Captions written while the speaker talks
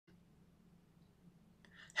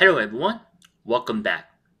Hello everyone, welcome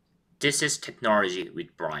back. This is Technology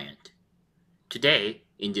with Bryant. Today,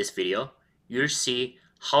 in this video, you'll see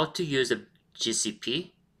how to use a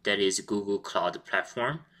GCP, that is Google Cloud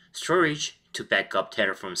Platform, storage to back up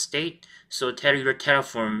Terraform state so your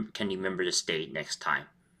Terraform can remember the state next time.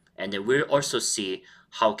 And then we'll also see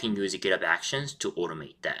how you can use GitHub Actions to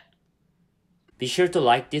automate that. Be sure to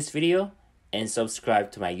like this video and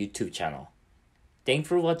subscribe to my YouTube channel. Thanks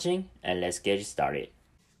for watching and let's get started.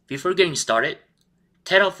 Before getting started,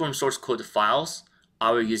 Terraform source code files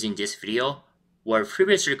I will use in this video were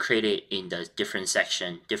previously created in the different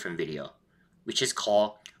section, different video, which is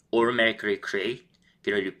called automatically create,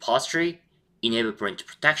 get a repository, enable branch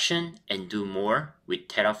protection, and do more with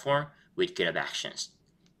Terraform with GitHub Actions.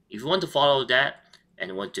 If you want to follow that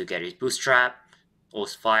and want to get it bootstrap,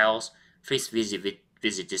 those files, please visit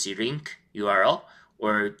this link URL,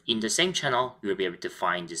 or in the same channel, you'll be able to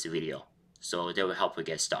find this video. So that will help you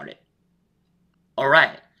get started.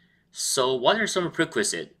 Alright, so what are some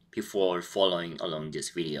prerequisites before following along this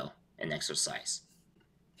video and exercise?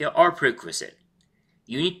 Here are prerequisites.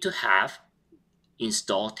 You need to have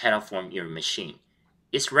installed Terraform in your machine.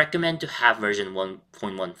 It's recommended to have version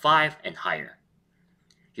 1.15 and higher.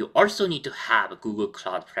 You also need to have a Google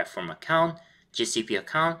Cloud Platform account, GCP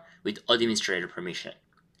account with administrator permission.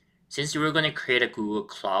 Since we're going to create a Google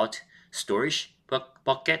Cloud storage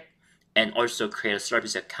bucket and also create a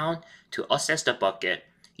service account to access the bucket,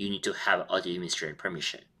 you need to have administrator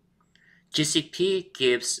permission. GCP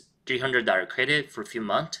gives $300 credit for a few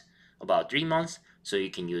months, about 3 months, so you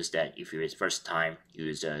can use that if it's first time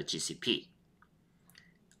use GCP.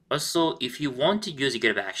 Also, if you want to use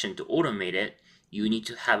GitHub Action to automate it, you need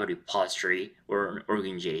to have a repository or an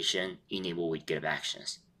organization enabled with GitHub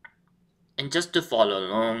Actions. And just to follow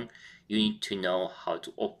along, you need to know how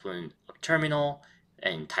to open a terminal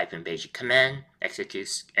and type in basic command,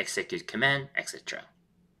 execute command, etc.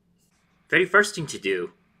 Very first thing to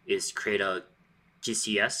do is create a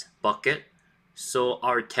GCS bucket so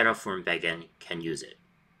our Terraform backend can use it.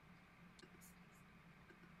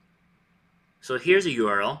 So here's a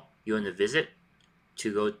URL you want to visit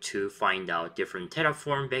to go to find out different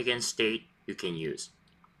Terraform backend state you can use.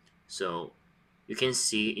 So you can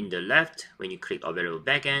see in the left, when you click available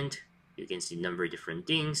backend, you can see a number of different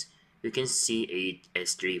things. You can see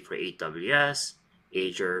S3 for AWS,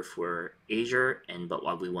 Azure for Azure, but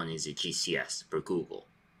what we want is a GCS for Google.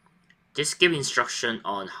 Just give instruction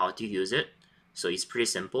on how to use it. So it's pretty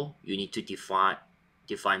simple. You need to define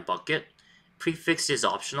bucket. Prefix is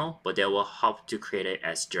optional, but that will help to create it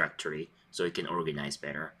as directory so you can organize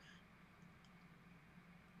better.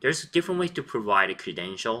 There's different ways to provide a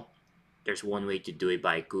credential. There's one way to do it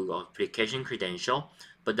by Google application credential,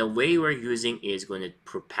 but the way we're using is going to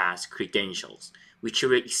pass credentials, which you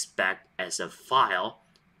will expect as a file,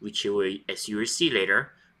 which you will, as you will see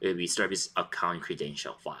later, will be service account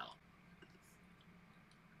credential file.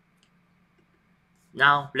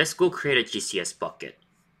 Now let's go create a GCS bucket.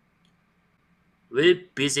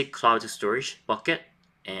 With basic cloud storage bucket,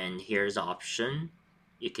 and here's the option.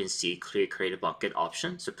 You can see create a bucket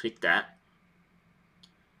option, so click that.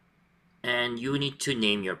 And you need to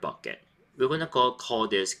name your bucket. We're gonna call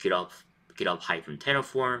this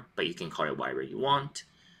GitHub-Terraform, but you can call it whatever you want.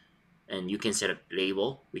 And you can set a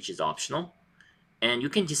label, which is optional. And you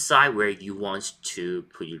can decide where you want to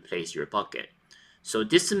place your bucket. So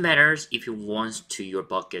this matters if you want your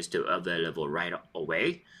buckets to available right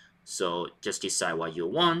away. So just decide what you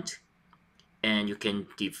want. And you can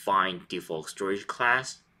define default storage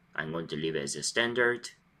class. I'm going to leave it as a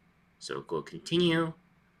standard. So go continue.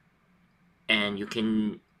 And you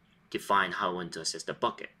can define how you want to access the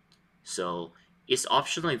bucket. So it's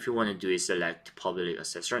optional if you want to do is select public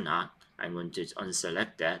access or not. I'm going to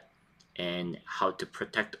unselect that. And how to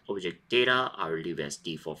protect object data, I'll leave as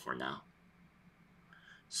default for now.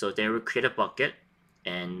 So then we create a bucket,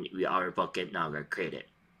 and our bucket now got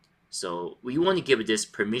created. So we want to give this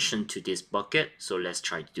permission to this bucket, so let's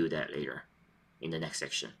try to do that later in the next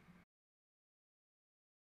section.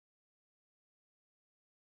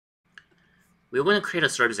 We're going to create a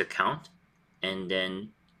service account, and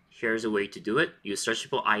then here's a way to do it. You search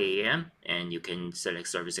for IAM, and you can select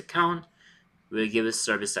service account. We'll give a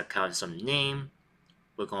service account some name.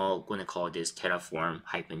 We're going to call this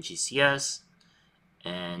Terraform-GCS,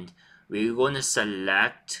 and we're going to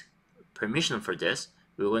select permission for this.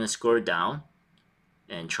 We're going to scroll down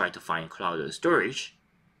and try to find cloud storage.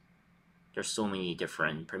 There's so many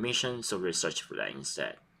different permissions, so we'll search for that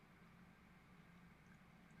instead.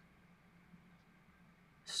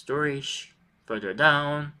 Storage, further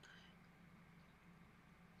down,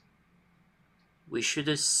 we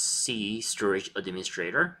should see storage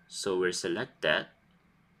administrator. So we'll select that,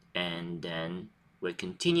 and then we'll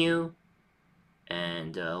continue,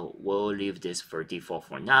 and we'll leave this for default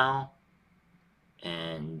for now,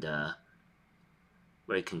 and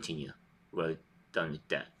we'll continue. We're done with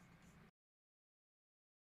that.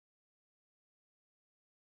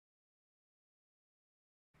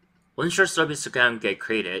 Once your service account get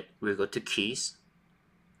created, we'll go to keys,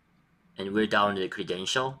 and we'll download the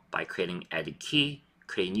credential by creating add a key,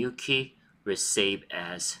 create a new key, we'll save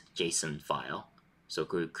as JSON file. So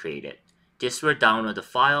we'll create it. This will download the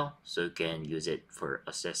file so you can use it for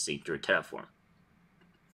accessing through Terraform.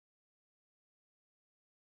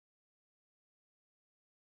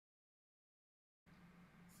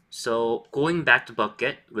 So going back to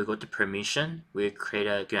bucket, we go to permission, we create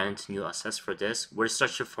a grant new access for this. We're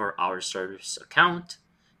searching for our service account,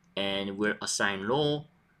 and we'll assign role.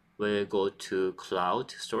 We'll go to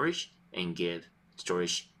cloud storage and give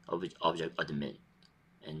storage object admin,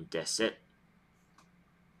 and that's it.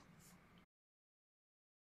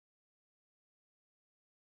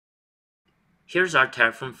 Here's our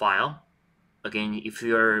Terraform file. Again, if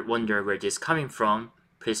you're wondering where this is coming from,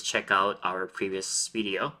 please check out our previous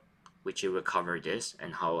video, which will cover this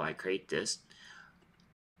and how I create this.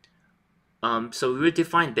 So we will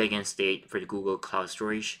define backend state for the Google Cloud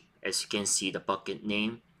Storage. As you can see the bucket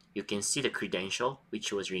name, you can see the credential,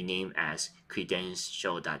 which was renamed as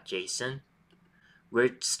credential.json. We'll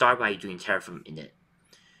start by doing Terraform init.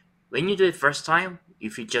 When you do it first time,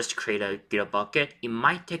 if you just create a GitHub bucket, it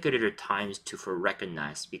might take a little time to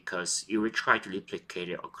recognize because you will try to replicate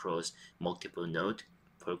it across multiple nodes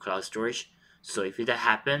for cloud storage. So if that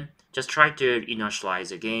happens, just try to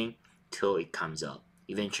initialize again till it comes up.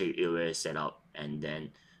 Eventually it will set up, and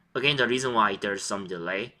then again the reason why there's some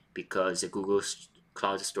delay because the Google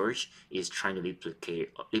Cloud Storage is trying to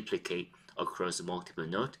replicate across multiple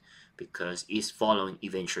nodes because it's following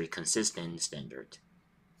eventually consistent standard.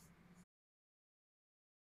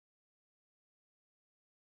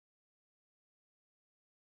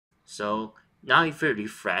 So now if we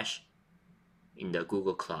refresh in the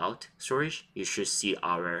Google Cloud Storage, you should see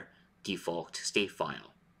our default state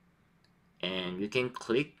file. And you can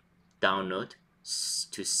click download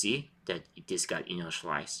to see that this got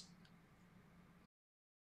initialized.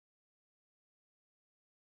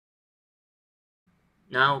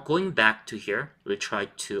 Now going back to here, we'll try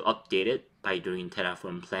to update it by doing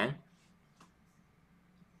Terraform plan.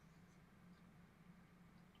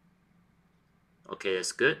 Okay,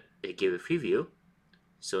 that's good. They give a preview.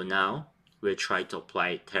 So now we'll try to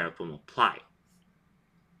apply Terraform apply.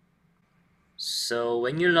 So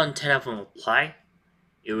when you run Terraform apply,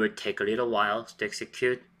 it will take a little while to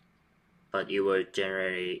execute, but it will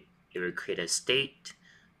create a state,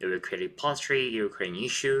 it will create a repository, it will create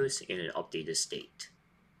issues, and it will update the state.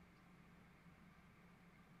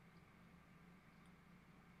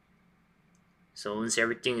 So once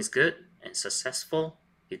everything is good and successful,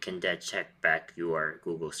 you can then check back your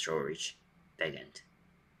Google Storage backend.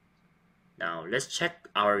 Now let's check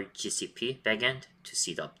our GCP backend to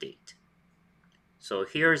see the update. So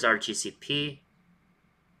here's our GCP.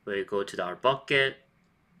 We'll go to our bucket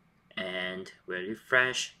and we'll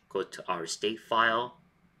refresh, go to our state file.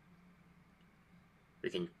 We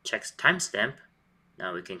can check timestamp.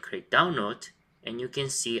 Now we can click download and you can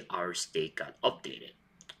see our state got updated.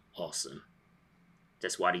 Awesome.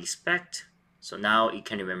 That's what you expect. So now you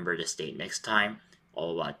can remember the state next time,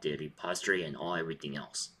 all about the repository and everything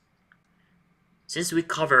else. Since we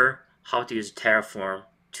cover how to use Terraform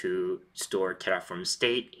to store Terraform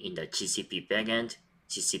state in the GCP backend,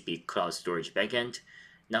 GCP Cloud Storage backend,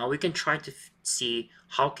 now we can try to see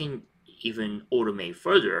how can even automate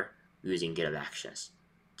further using GitHub Actions.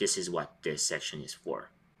 This is what this section is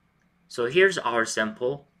for. So here's our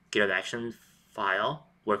sample GitHub Action file,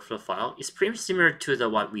 workflow file. It's pretty similar to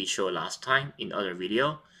what we showed last time in other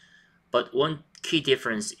video, but one key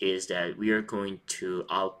difference is that we are going to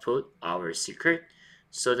output our secret.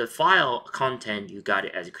 So the file content you got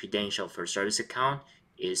it as a credential for service account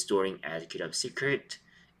is storing as GitHub secret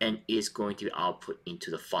and is going to output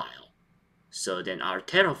into the file. So then our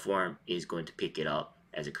Terraform is going to pick it up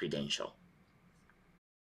as a credential.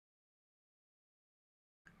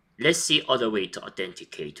 Let's see other way to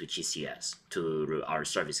authenticate to GCS to our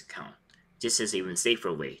service account. This is even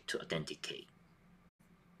safer way to authenticate.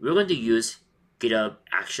 We're going to use GitHub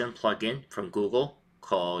Action plugin from Google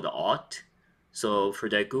called Auth. So for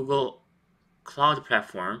the Google Cloud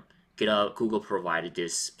Platform, Google provided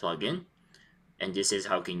this plugin, and this is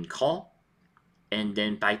how you can call. And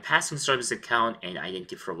then by passing service account and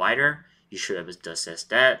identity provider, you should be able to access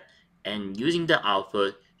that. And using the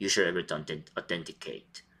output, you should be able to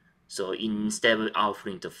authenticate. So instead of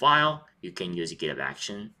offering the file, you can use GitHub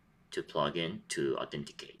Action to plug in to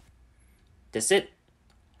authenticate. That's it.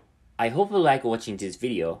 I hope you like watching this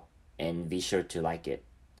video and be sure to like it.